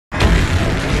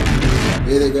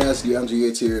Hey there guys,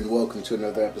 Jahns here, and welcome to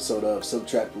another episode of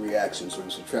Subtract Reactions, where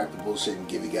we subtract the bullshit and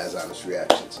give you guys honest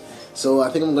reactions. So I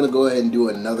think I'm going to go ahead and do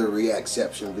another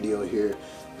reaction video here.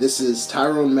 This is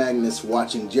TYRONE Magnus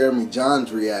watching Jeremy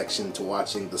Jahns' reaction to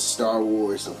watching the Star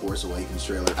Wars The Force Awakens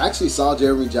trailer. I actually saw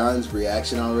Jeremy Jahns'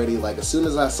 reaction already. Like, as soon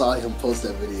as I saw him post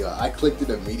that video, I clicked it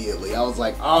immediately. I was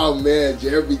like, oh man,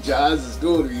 Jeremy Jahns is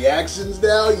doing reactions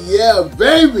now? Yeah,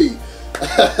 baby!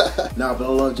 Nah, but I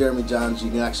love Jeremy Jahns. You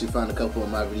can actually find a couple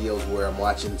of my videos where I'm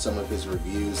watching some of his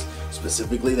reviews,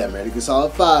 specifically that Metal Gear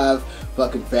Solid 5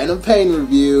 fucking Phantom Pain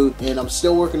review, and I'm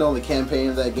still working on the campaign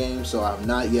of that game, so I've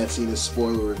not yet seen his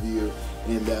spoiler review,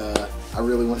 and I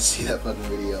really want to see that fucking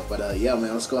video. But yeah,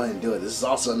 man, let's go ahead and do it. This is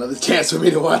also another chance for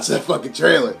me to watch that fucking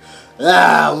trailer.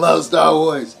 I love Star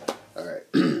Wars. Alright,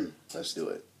 let's do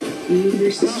it. You and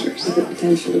your sisters have the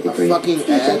potential to be great. A fucking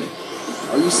ad?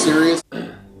 Are you serious?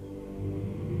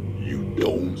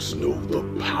 Don't know the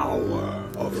power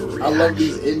of a reaction. I love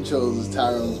these intros that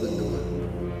Tyrone's been doing.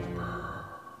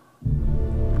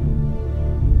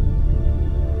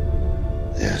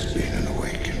 There's been an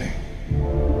awakening.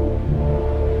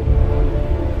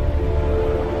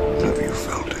 Have you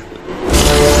felt it?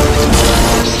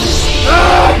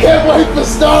 Ah, I can't wait for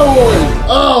Star Wars!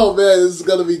 Oh man, this is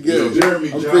gonna be good.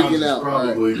 Jeremy I'm Jahns freaking out. is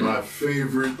probably my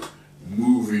favorite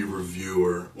movie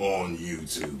reviewer on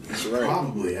YouTube. He's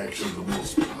probably actually the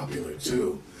most popular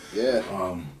too. Yeah.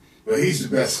 But he's the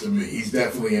best to me. He's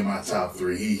definitely in my top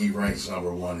 3. He ranks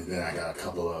 #1, and then I got a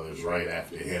couple others right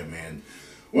after him. And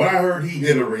when I heard he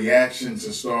did a reaction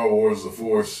to Star Wars: The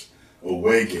Force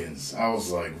Awakens, I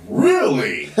was like,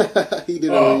 really? He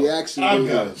did a reaction I've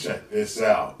video. got to check this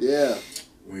out. Yeah.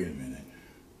 Wait a minute.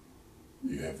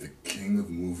 You have the king of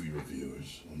movie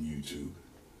reviewers on YouTube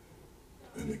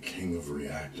and the king of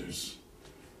reactors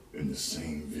in the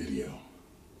same video.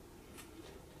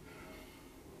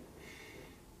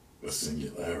 A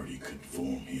singularity could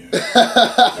form here. If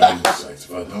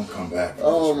I don't come back from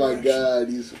Oh this my reaction, god,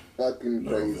 he's fucking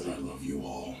know crazy. that I love you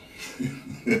all.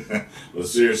 But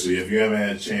seriously, if you haven't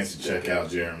had a chance to check out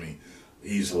Jeremy,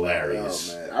 he's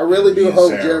hilarious. Oh man, I really do Me and hope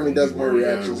Sarah, Jeremy does we more were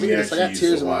together, reactions. we Look at this, I got actually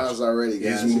tears used in to my watch eyes already,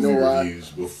 guys. his You know movie why? reviews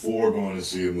before going to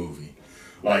see a movie.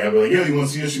 Like, I'd be like, yo, you want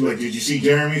to see this? She'd be like, did you see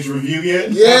Jeremy's review yet?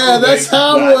 Yeah, that's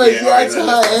how I was. Yeah, that's how I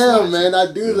let's am, watch man. I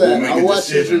do it. that. We'll make I a watch his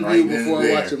decision review right then before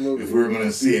and I watch a there movie. if we're going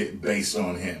to see it based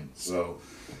on him. So,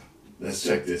 let's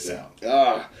check this out.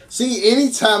 See,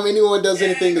 anytime anyone does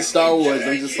anything to Star Wars,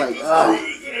 I'm just like, I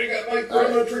got my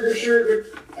grandma trigger shirt.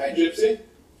 Hi, Gypsy.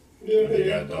 You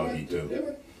got a doggy,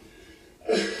 too.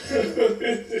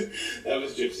 That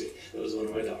was Gypsy. That was one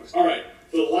of my dogs. All right.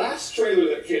 The last trailer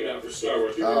that came out for Star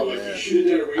Wars, people were like, you should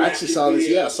have done a reaction video. I actually saw this.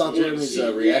 Yeah, I saw Jeremy's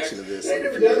reaction to this. I've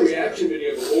never done a reaction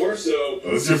video before, so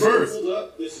this is your first. Hold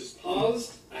up. This is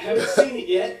paused. I haven't seen it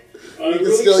yet. You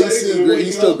can still,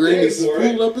 he's still green. He's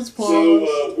pulling up his paws. So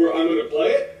I'm going to play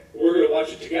it. We're going to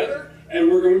watch it together,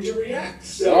 and we're going to react.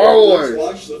 So Star Wars. let's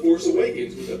watch The Force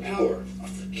Awakens with the power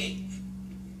of the king.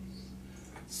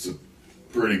 It's a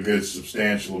pretty good,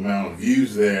 substantial amount of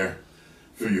views there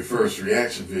for your first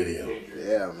reaction video.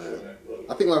 Yeah, man.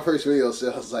 I think my first video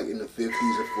sells like in the 50s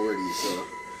or 40s,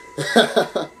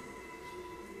 so.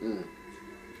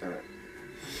 Alright.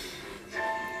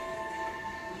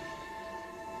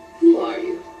 Who are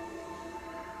you?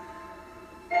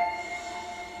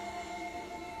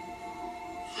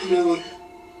 No one.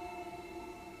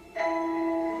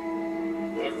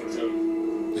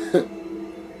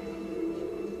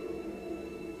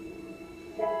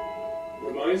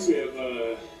 Reminds me of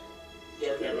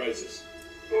Dark Knight Rises.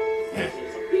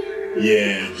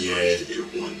 Yeah.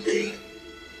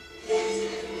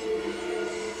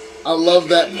 I love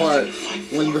that part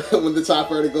when the top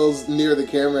already goes near the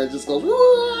camera and just goes. I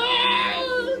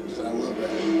love that.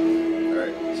 All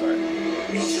right, sorry.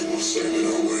 Nothing will stand in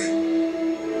our way.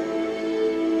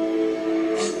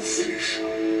 I will finish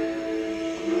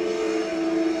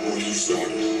what you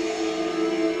started.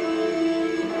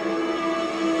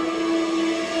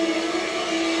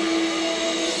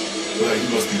 Like, he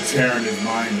must be tearing his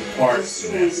mind apart.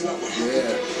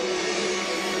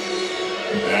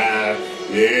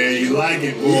 Yeah, you like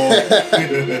it, boy.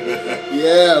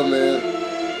 Yeah, man.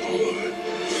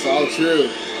 It's all true.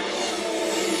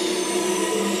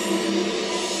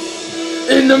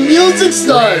 And the music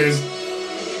starts.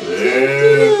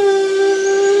 Yeah.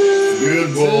 Good,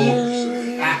 boy.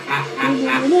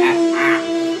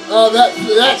 Oh,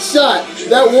 that shot,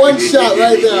 that one shot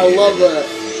right there, I love that.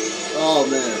 Oh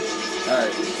man.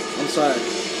 Alright, I'm sorry.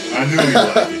 I knew you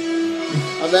liked it.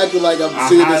 I'm acting like I'm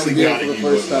seeing this again for the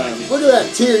first time. Look at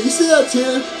that tear. You see that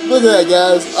tear? Look at that,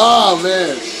 guys. Oh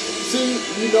man. See,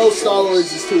 you know Star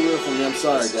Wars is too real for me. I'm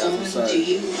sorry, guys. I'm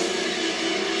sorry.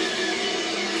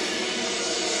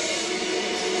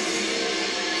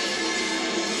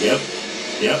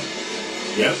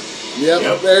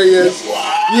 Yep, there he is.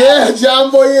 Yeah,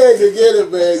 John Boyega. Get it,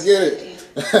 man. Get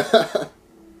it.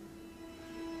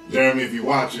 Jeremy, if you're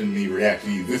watching me react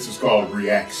to you, this is called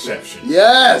Reactception.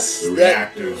 Yes. The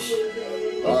reactors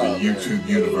of the YouTube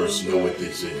universe know what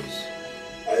this is.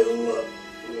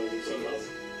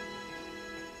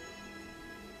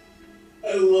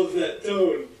 I love that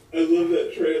tone. I love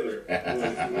that trailer.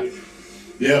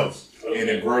 Yo, and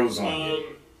it grows on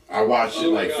you. I watched it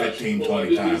like 15,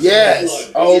 20 times.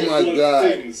 Yes. Oh my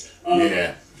God.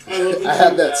 Yeah. I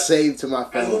have that saved to my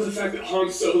phone. I love the fact that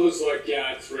Han Solo's like,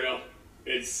 yeah, it's real.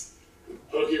 It's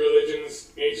hokey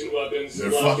religions, ancient weapons.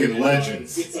 They're fucking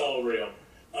legends. It's all real.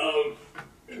 John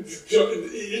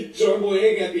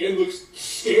Boyega at the end looks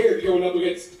scared going up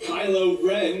against Kylo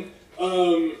Ren.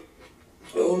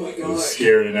 Oh my God. He's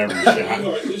scared in every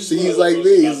shot. See, he's like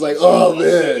me. He's like, oh man.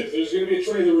 There's going to be a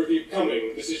trailer review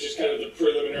coming. This is just kind of the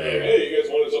preliminary. Yeah. Hey, you guys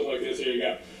wanted something like this? Here you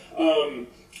go.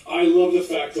 I love the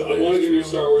fact that I wanted a new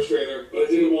Star Wars trailer, but I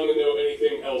didn't want to know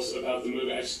anything else about the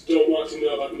movie. I just don't want to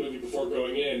know about the movie before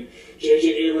going in. J.J.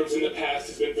 Abrams in the past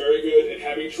has been very good at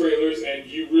having trailers and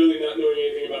you really not knowing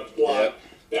anything about the plot. Yep.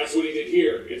 That's what he did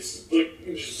here. It's like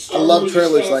I love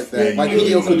trailers like that. Like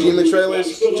Hideo Kojima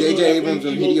trailers. J.J. Abrams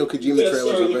and Hideo Kojima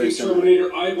trailers are very similar.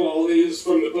 Terminator eyeball is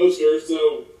from the poster,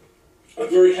 so I'm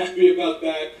very happy about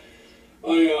that.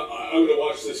 I'm gonna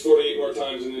watch this 48 more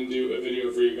times and then do a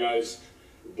video for you guys.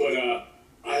 But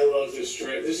I love this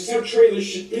trailer. This is how trailers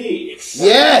should be. Exciting,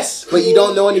 yes, but you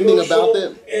don't know anything about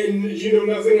them, and you know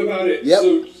nothing about it. Yep.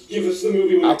 So give us the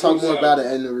movie. When I'll talk more about it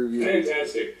in the review.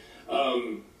 Fantastic.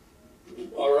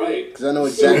 All right. Because I know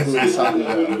exactly what he's talking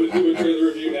about. I'm going to do a trailer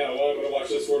review now. Well, I'm going to watch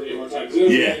this 48 more times.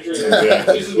 Yeah.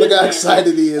 Look how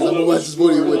excited he is. I'm going to watch this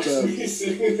movie with you. He's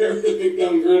sitting there with a big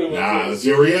dumb grin on my face. Nah, it's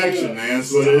your reaction, man.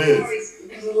 That's what it is.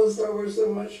 Because I love Star Wars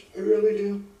so much. I really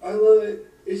do. I love it.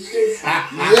 It's just...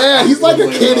 Yeah, he's like a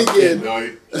kid again.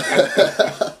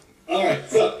 Alright,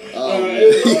 so...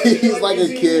 he's like a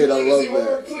kid. I love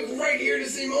that. Click right here to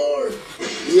see more.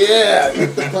 Yeah,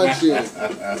 get the punch in.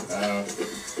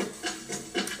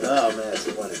 Oh man, that's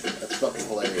funny. That's fucking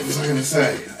hilarious. What was I gonna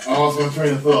say? I lost my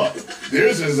train of thought.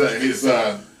 There's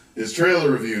his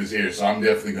trailer reviews here, so I'm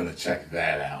definitely gonna check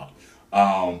that out.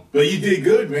 But you did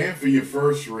good, man, for your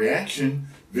first reaction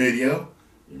video.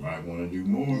 You might want to do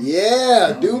more.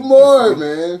 Yeah, do more,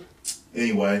 man.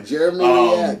 Anyway, Jeremy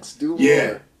reacts. Do more.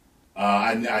 Yeah,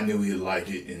 I knew he'd like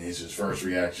it, and it's his first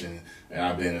reaction, and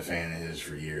I've been a fan of his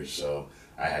for years, so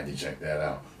I had to check that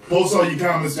out. Post all your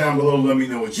comments down below. Let me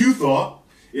know what you thought.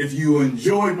 If you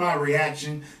enjoyed my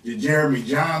reaction to Jeremy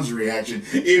Jahns' reaction,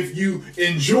 if you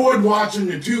enjoyed watching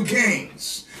the two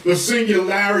kings, the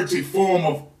singularity form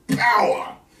of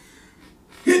power,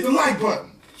 hit the like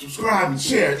button, subscribe, and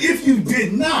share. If you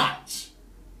did not,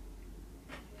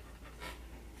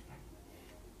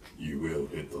 you will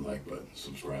hit the like button,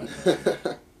 subscribe, and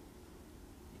share.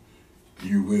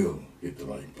 You will hit the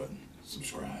like button,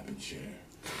 subscribe, and share.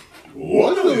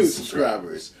 One of those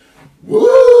subscribers.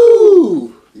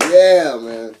 Woo! Yeah,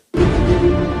 man.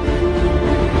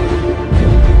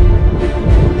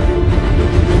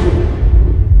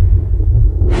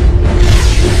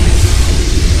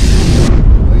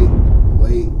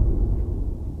 Wait.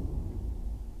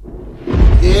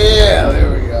 Yeah,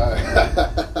 there we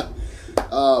go.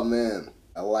 Oh, man.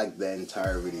 I liked that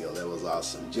entire video. That was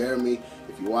awesome. Jeremy,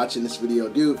 if you're watching this video,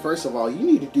 dude, first of all, you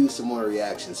need to do some more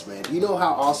reactions, man. Do you know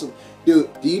how awesome, dude,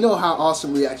 do you know how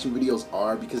awesome reaction videos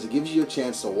are? Because it gives you a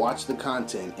chance to watch the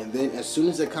content, and then as soon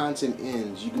as the content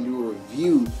ends, you can do a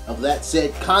review of that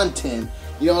said content.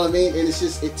 You know what I mean? And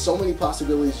it's so many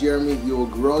possibilities, Jeremy. You will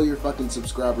grow your fucking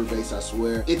subscriber base, I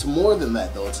swear. It's more than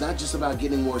that, though. It's not just about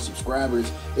getting more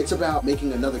subscribers. It's about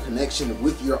making another connection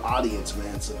with your audience,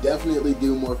 man. So definitely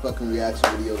do more fucking reaction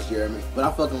videos, Jeremy. But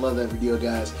I fucking love that video,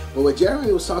 guys. But what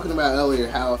Jeremy was talking about earlier,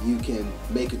 how you can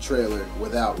make a trailer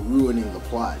without ruining the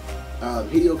plot.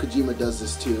 Hideo Kojima does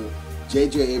this too.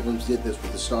 J.J. Abrams did this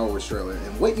with the Star Wars trailer.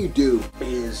 And what you do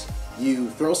is you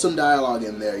throw some dialogue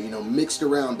in there, you know, mixed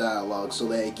around dialogue, so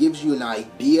that it gives you an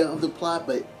idea of the plot,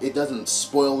 but it doesn't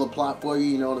spoil the plot for you,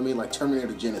 you know what I mean? Like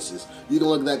Terminator Genesis. You can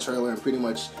look at that trailer and pretty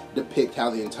much depict how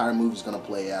the entire movie's gonna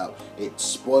play out. It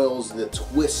spoils the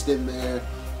twist in there.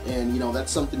 And you know,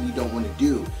 that's something you don't want to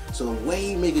do. So the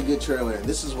way you make a good trailer, and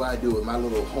this is what I do with my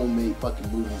little homemade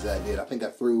fucking movies that I did. I think I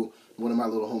threw one of my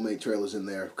little homemade trailers in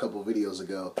there a couple of videos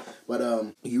ago. But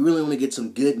you really want to get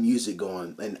some good music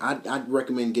going. And I'd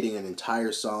recommend getting an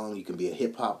entire song. You can be a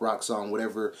hip-hop, rock song,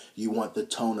 whatever you want the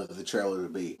tone of the trailer to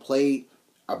be. Play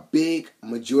a big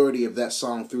majority of that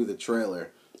song through the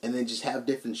trailer, and then just have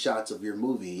different shots of your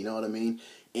movie, you know what I mean?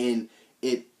 And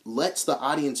it lets the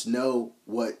audience know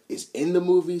what is in the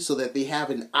movie so that they have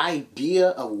an idea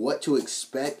of what to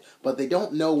expect, but they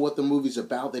don't know what the movie's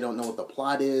about. They don't know what the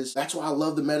plot is. That's why I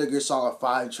love the Metal Gear Solid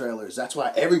 5 trailers. That's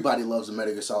why everybody loves the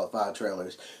Metal Gear Solid 5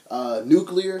 trailers.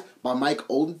 Nuclear by Mike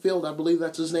Oldfield, I believe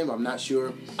that's his name. I'm not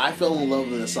sure. I fell in love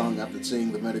with the song after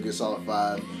seeing the Metal Gear Solid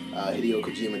 5 Hideo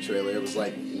Kojima trailer. It was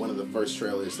like one of the first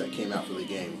trailers that came out for the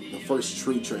game. The first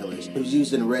true trailers. It was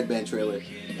used in a Red Band trailer.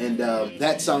 And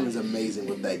that song is amazing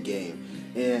with that game.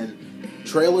 And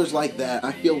trailers like that,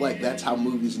 I feel like that's how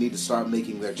movies need to start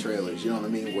making their trailers, you know what I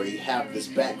mean? Where you have this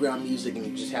background music and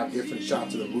you just have different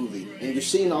shots of the movie. And you're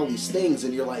seeing all these things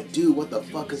and you're like, dude, what the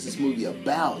fuck is this movie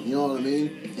about? You know what I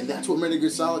mean? And that's what Metal Gear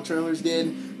Solid trailers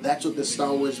did. That's what the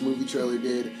Star Wars movie trailer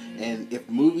did. And if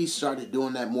movies started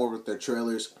doing that more with their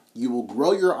trailers, you will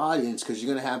grow your audience because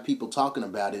you're going to have people talking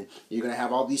about it. You're going to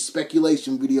have all these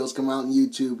speculation videos come out on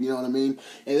YouTube, you know what I mean?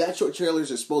 And that's what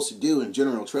trailers are supposed to do in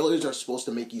general. Trailers are supposed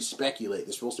to make you speculate.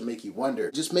 They're supposed to make you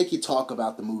wonder. Just make you talk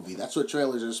about the movie. That's what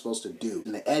trailers are supposed to do.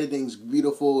 And the editing's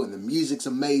beautiful and the music's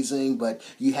amazing, but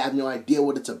you have no idea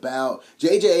what it's about.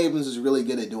 J.J. Abrams is really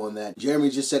good at doing that. Jeremy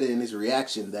just said it in his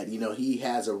reaction that, you know, he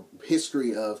has a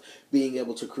history of being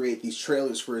able to create these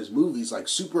trailers for his movies like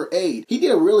Super 8. He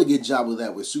did a really good job with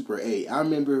that with Super 8. I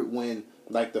remember when,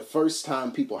 like, the first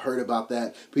time people heard about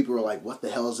that, people were like, what the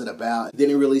hell is it about? Then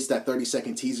he released that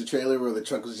 30-second teaser trailer where the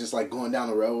truck was just like going down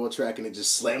the railroad track and it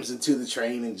just slams into the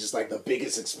train and just like the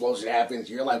biggest explosion happens.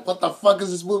 You're like, what the fuck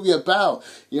is this movie about?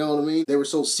 You know what I mean? They were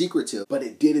so secretive, but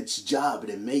it did its job and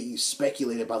it made you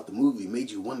speculate about the movie,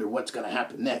 made you wonder what's going to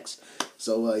happen next.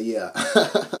 So, yeah.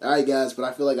 Alright, guys, but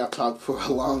I feel like I've talked for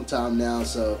a long time now,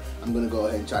 so I'm going to go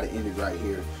ahead and try to end it right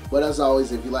here. But as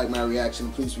always, if you like my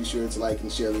reaction, please be sure to like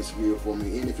and share this video for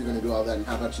me. And if you're going to do all that, and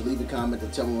how about you leave a comment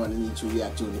and tell me what I need to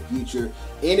react to in the future.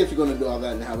 And if you're going to do all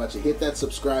that, and how about you hit that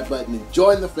subscribe button and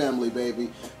join the family,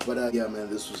 baby. But, yeah, man,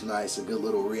 this was nice. A good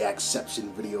little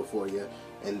reaction video for you.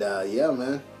 And, yeah,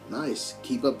 man. Nice.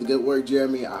 Keep up the good work,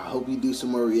 Jeremy. I hope you do some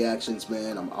more reactions,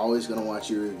 man. I'm always going to watch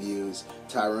your reviews.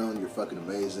 Tyrone, you're fucking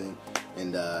amazing.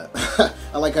 And I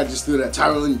like how I just threw that.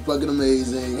 Tyrone, you're fucking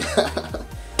amazing.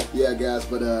 Yeah, guys,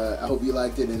 but I hope you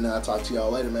liked it, and I'll talk to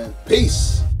y'all later, man.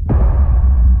 Peace!